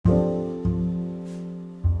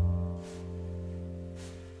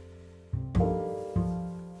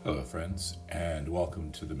friends, and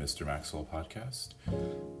welcome to the Mr. Maxwell podcast.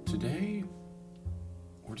 Today,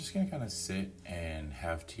 we're just going to kind of sit and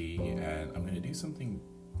have tea, and I'm going to do something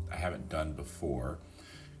I haven't done before,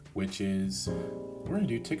 which is we're going to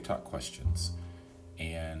do TikTok questions.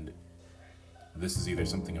 And this is either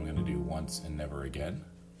something I'm going to do once and never again,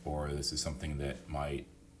 or this is something that might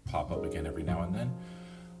pop up again every now and then.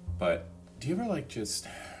 But do you ever have you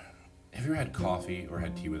ever had coffee or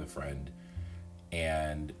had tea with a friend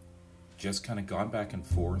and just kind of gone back and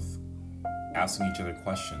forth asking each other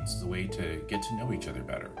questions as a way to get to know each other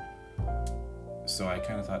better? So I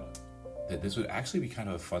kind of thought that this would actually be kind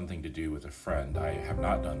of a fun thing to do with a friend. I have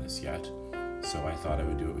not done this yet, so I thought I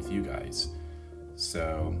would do it with you guys.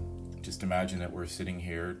 So just imagine that we're sitting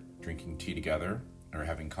here drinking tea together or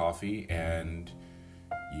having coffee, and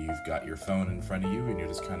you've got your phone in front of you, and you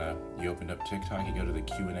opened up TikTok, you go to the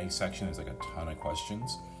Q&A section, there's like a ton of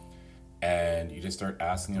questions, and you just start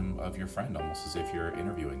asking them of your friend, almost as if you're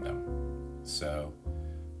interviewing them. So,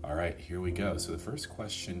 all right, here we go. So the first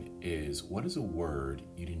question is, what is a word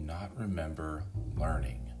you do not remember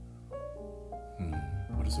learning?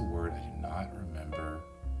 What is a word I do not remember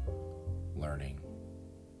learning?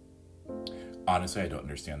 Honestly, I don't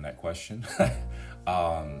understand that question.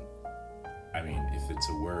 I mean, if it's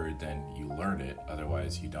a word, then you learn it.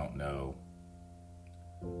 Otherwise, you don't know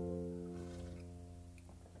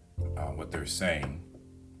what they're saying.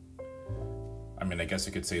 I mean, I guess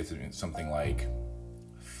I could say something like,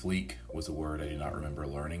 fleek was a word I do not remember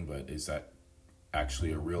learning, but is that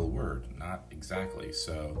actually a real word? Not exactly.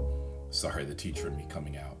 So, sorry, the teacher in me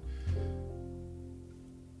coming out.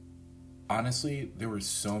 Honestly, there were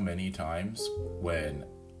so many times when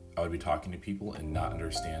I would be talking to people and not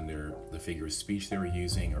understand the figure of speech they were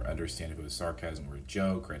using, or understand if it was sarcasm or a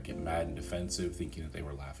joke, or I'd get mad and defensive thinking that they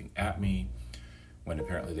were laughing at me, when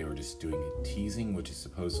apparently they were just doing a teasing, which is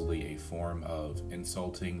supposedly a form of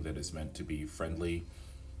insulting that is meant to be friendly.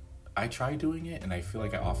 I try doing it, and I feel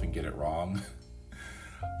like I often get it wrong.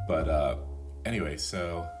 But anyway,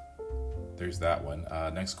 so there's that one.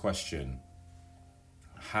 Next question.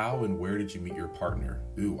 How and where did you meet your partner?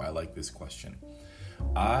 Ooh, I like this question.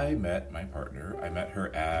 I met my partner. I met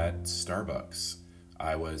her at Starbucks.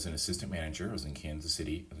 I was an assistant manager. I was in Kansas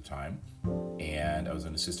City at the time, and I was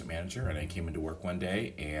an assistant manager, and I came into work one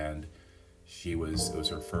day, and it was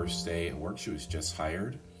her first day at work. She was just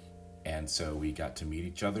hired, and so we got to meet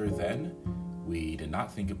each other then. We did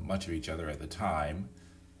not think much of each other at the time,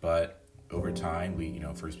 but over time, we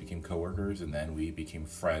first became coworkers, and then we became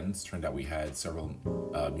friends. Turned out we had several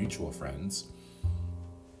mutual friends,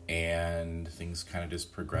 and things kind of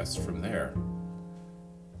just progressed from there.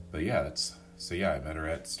 But yeah, I met her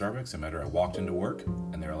at Starbucks. I walked into work,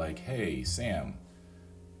 and they were like, "Hey, Sam,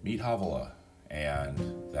 meet Havala." And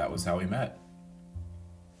that was how we met.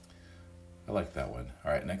 I like that one.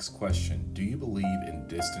 All right, next question. Do you believe in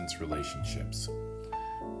distance relationships?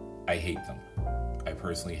 I hate them. I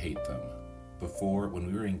personally hate them. When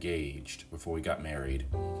we were engaged, before we got married,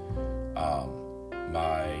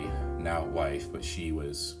 my now wife, but she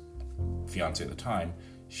was fiance at the time,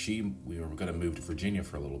 we were going to move to Virginia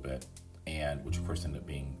for a little bit, and which of course ended up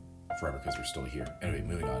being forever because we're still here. Anyway,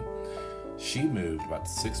 moving on. She moved about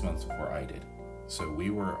 6 months before I did. So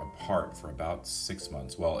we were apart for about 6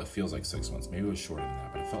 months. Well, it feels like 6 months. Maybe it was shorter than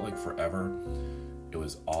that, but it felt like forever. It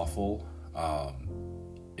was awful.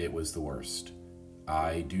 It was the worst.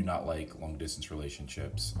 I do not like long distance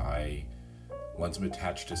relationships. Once I'm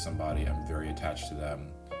attached to somebody, I'm very attached to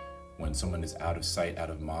them. When someone is out of sight, out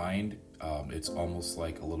of mind, it's almost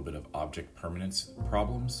like a little bit of object permanence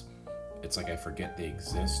problems. It's like I forget they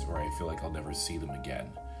exist, or I feel like I'll never see them again.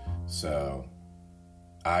 So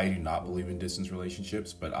I do not believe in distance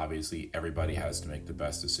relationships, but obviously everybody has to make the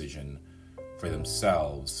best decision for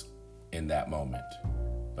themselves in that moment.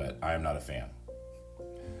 But I am not a fan.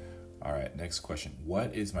 All right, next question.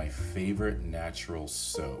 What is my favorite natural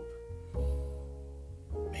soap?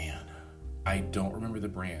 Man, I don't remember the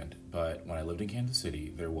brand, but when I lived in Kansas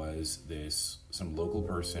City, there was some local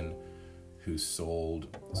person who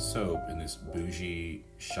sold soap in this bougie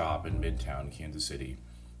shop in Midtown, Kansas City.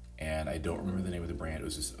 And I don't remember the name of the brand. It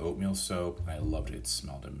was this oatmeal soap, and I loved it. It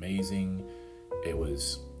smelled amazing. It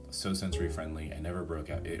was so sensory friendly. I never broke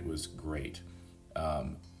out. It was great.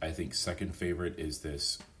 I think second favorite is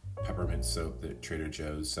this peppermint soap that Trader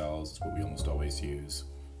Joe's sells. It's what we almost always use.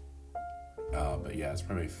 But yeah, it's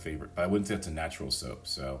probably my favorite. But I wouldn't say it's a natural soap,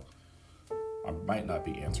 so I might not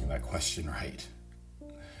be answering that question right.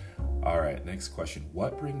 All right, next question.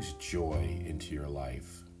 What brings joy into your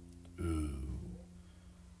life? Ooh.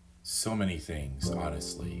 So many things,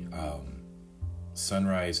 honestly.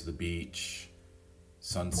 Sunrise, the beach,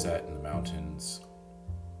 sunset in the mountains,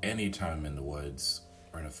 anytime I'm in the woods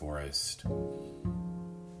or in a forest,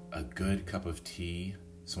 a good cup of tea,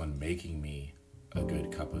 someone making me a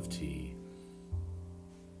good cup of tea,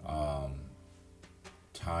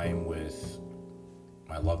 time with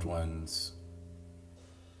my loved ones,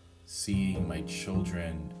 seeing my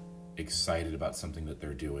children excited about something that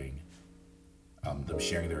they're doing, them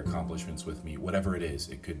sharing their accomplishments with me, whatever it is.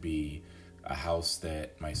 It could be a house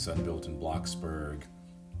that my son built in Bloxburg,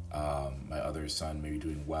 my other son maybe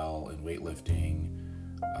doing well in weightlifting,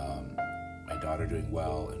 my daughter doing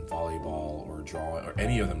well in volleyball or drawing, or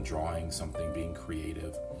any of them drawing something, being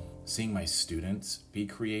creative, seeing my students be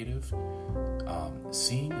creative,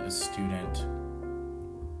 seeing a student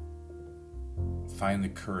find the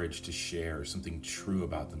courage to share something true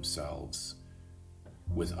about themselves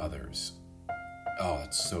with others. Oh,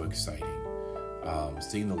 it's so exciting.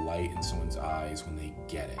 Seeing the light in someone's eyes when they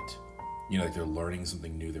get it. You know, like they're learning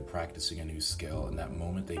something new, they're practicing a new skill, and that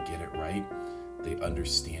moment they get it right, the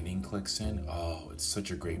understanding clicks in. Oh, it's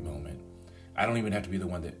such a great moment. I don't even have to be the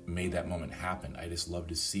one that made that moment happen. I just love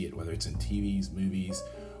to see it, whether it's in TVs, movies,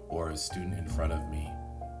 or a student in front of me.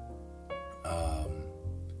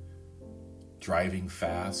 Driving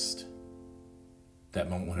fast,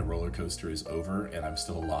 that moment when a roller coaster is over and I'm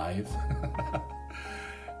still alive.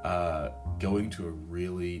 Going to a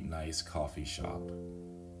really nice coffee shop,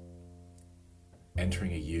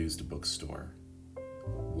 entering a used bookstore,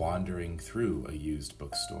 wandering through a used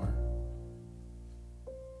bookstore,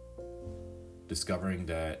 discovering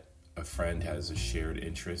that a friend has a shared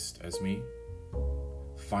interest as me,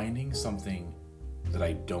 finding something that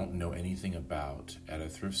I don't know anything about at a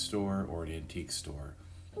thrift store or an antique store,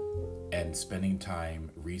 and spending time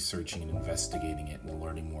researching and investigating it and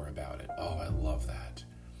learning more about it. Oh, I love that.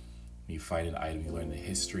 You find an item, you learn the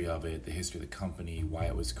history of it, the history of the company, why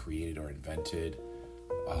it was created or invented.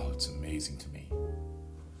 Oh, it's amazing to me.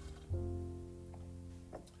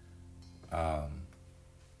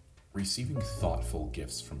 Receiving thoughtful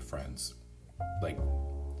gifts from friends. Like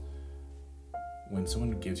when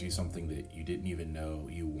someone gives you something that you didn't even know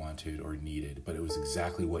you wanted or needed, but it was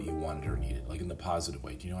exactly what you wanted or needed, like in the positive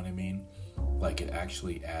way. Do you know what I mean? Like it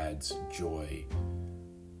actually adds joy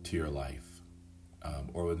to your life.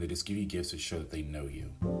 Or when they just give you gifts that show that they know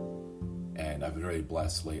you. And I've been really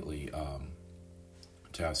blessed lately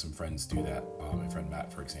to have some friends do that. My friend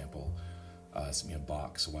Matt, for example, sent me a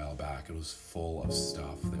box a while back. It was full of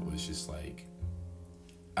stuff that was just like,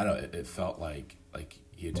 I don't know, it felt like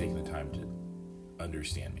he had taken the time to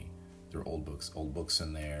understand me. There were old books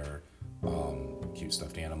in there, cute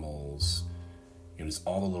stuffed animals, just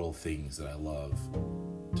all the little things that I love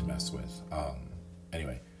to mess with.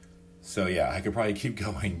 Anyway, so yeah, I could probably keep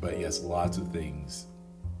going, but yes, lots of things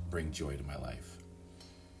bring joy to my life.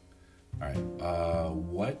 All right,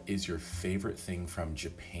 what is your favorite thing from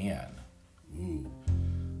Japan? Ooh,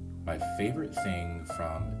 my favorite thing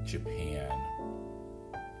from Japan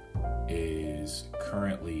is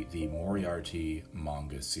currently the Moriarty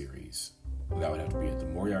manga series. That would have to be it.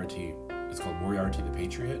 It's called Moriarty the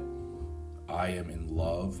Patriot. I am in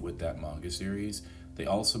love with that manga series. They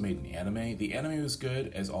also made an anime. The anime was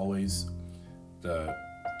good, as always. The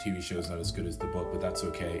TV show is not as good as the book, but that's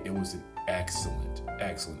okay. It was an excellent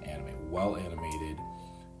anime. Well animated,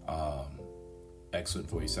 excellent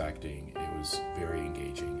voice acting. It was very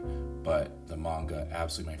engaging. But the manga,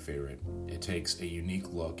 absolutely my favorite. It takes a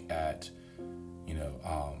unique look at,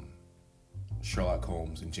 Sherlock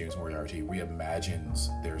Holmes and James Moriarty, reimagines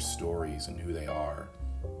their stories and who they are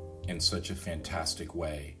in such a fantastic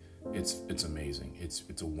way. It's amazing.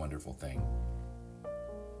 It's a wonderful thing.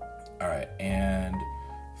 All right, and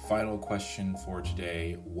final question for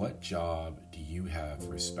today. What job do you have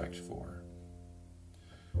respect for?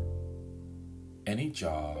 Any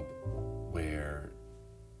job where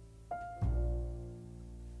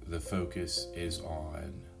the focus is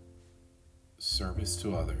on service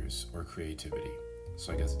to others or creativity.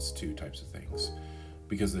 So I guess it's two types of things.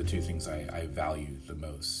 Because the two things I value the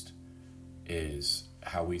most is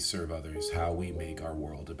how we serve others, how we make our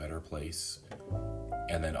world a better place,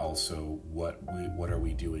 and then also what are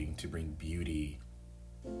we doing to bring beauty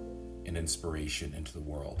and inspiration into the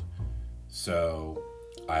world. So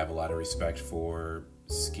I have a lot of respect for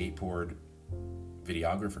skateboard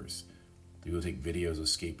videographers. People take videos of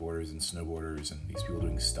skateboarders and snowboarders and these people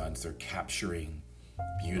doing stunts. They're capturing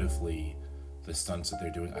beautifully the stunts that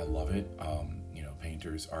they're doing. I love it.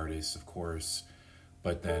 Painters, artists, of course,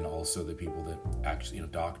 but then also the people that actually,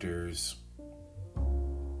 doctors,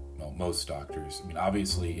 well, most doctors. I mean,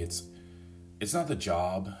 obviously it's not the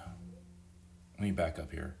job. Let me back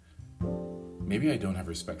up here. Maybe I don't have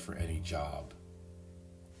respect for any job,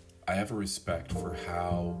 I have a respect for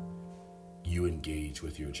how you engage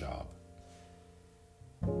with your job.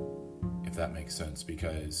 If that makes sense,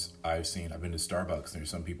 because I've been to Starbucks, and there's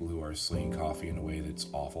some people who are slinging coffee in a way that's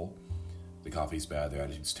awful. The coffee's bad, their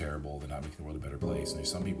attitude's terrible, they're not making the world a better place. And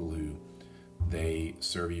there's some people who, they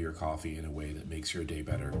serve you your coffee in a way that makes your day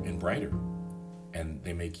better and brighter. And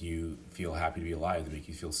they make you feel happy to be alive. They make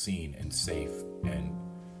you feel seen and safe and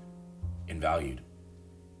valued.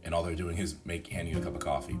 And all they're doing is handing you a cup of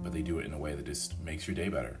coffee, but they do it in a way that just makes your day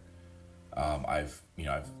better. I've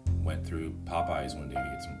went through Popeyes one day to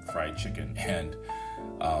get some fried chicken, and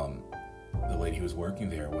the lady who was working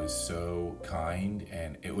there was so kind,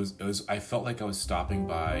 and it was I felt like I was stopping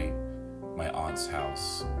by my aunt's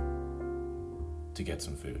house to get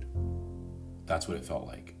some food. That's what it felt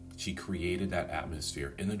like. She created that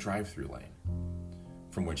atmosphere in the drive-thru lane.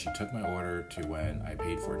 From when she took my order to when I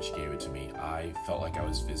paid for it, she gave it to me. I felt like I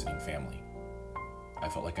was visiting family. I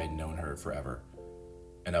felt like I'd known her forever.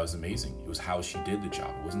 And that was amazing. It was how she did the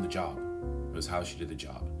job. It wasn't the job. It was how she did the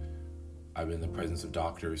job. I've been in the presence of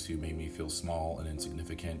doctors who made me feel small and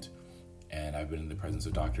insignificant. And I've been in the presence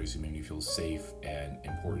of doctors who made me feel safe and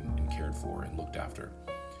important and cared for and looked after.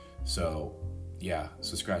 So,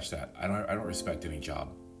 so scratch that. I don't respect any job.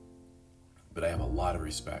 But I have a lot of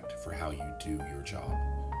respect for how you do your job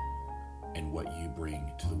and what you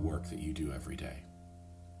bring to the work that you do every day.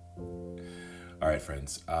 All right,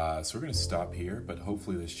 friends. So we're going to stop here, but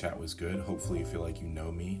hopefully this chat was good. Hopefully you feel like you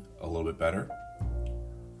know me a little bit better.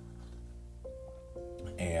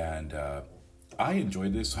 And I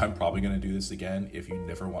enjoyed this, so I'm probably going to do this again. If you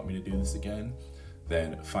never want me to do this again,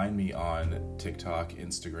 then find me on TikTok,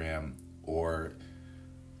 Instagram, or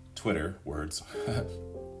Twitter, words.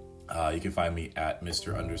 You can find me at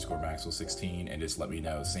Mr_Maxwell16 and just let me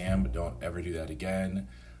know, Sam, don't ever do that again.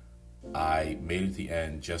 I made it to the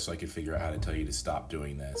end just so I could figure out how to tell you to stop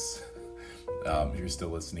doing this. If you're still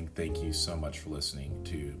listening, thank you so much for listening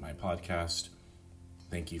to my podcast.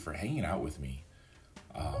 Thank you for hanging out with me.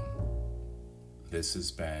 This has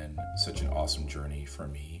been such an awesome journey for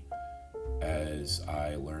me as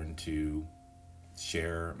I learn to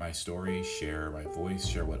share my story, share my voice,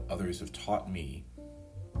 share what others have taught me,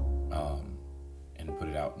 and put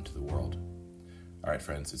it out into the world. All right,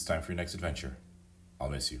 friends, it's time for your next adventure. I'll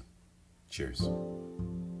miss you. Cheers.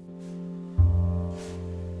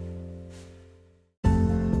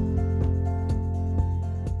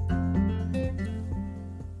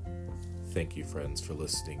 Thank you, friends, for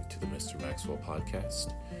listening to the Mr. Maxwell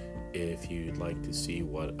podcast. If you'd like to see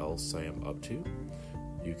what else I am up to,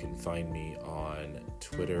 you can find me on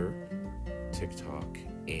Twitter, TikTok,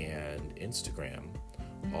 and Instagram,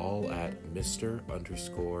 all at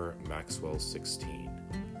Mr_Maxwell16.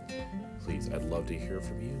 Please, I'd love to hear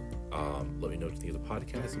from you. Let me know what you think of the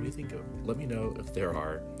podcast. Let me know if there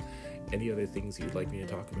are any other things you'd like me to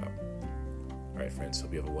talk about. All right, friends,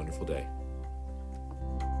 hope you have a wonderful day.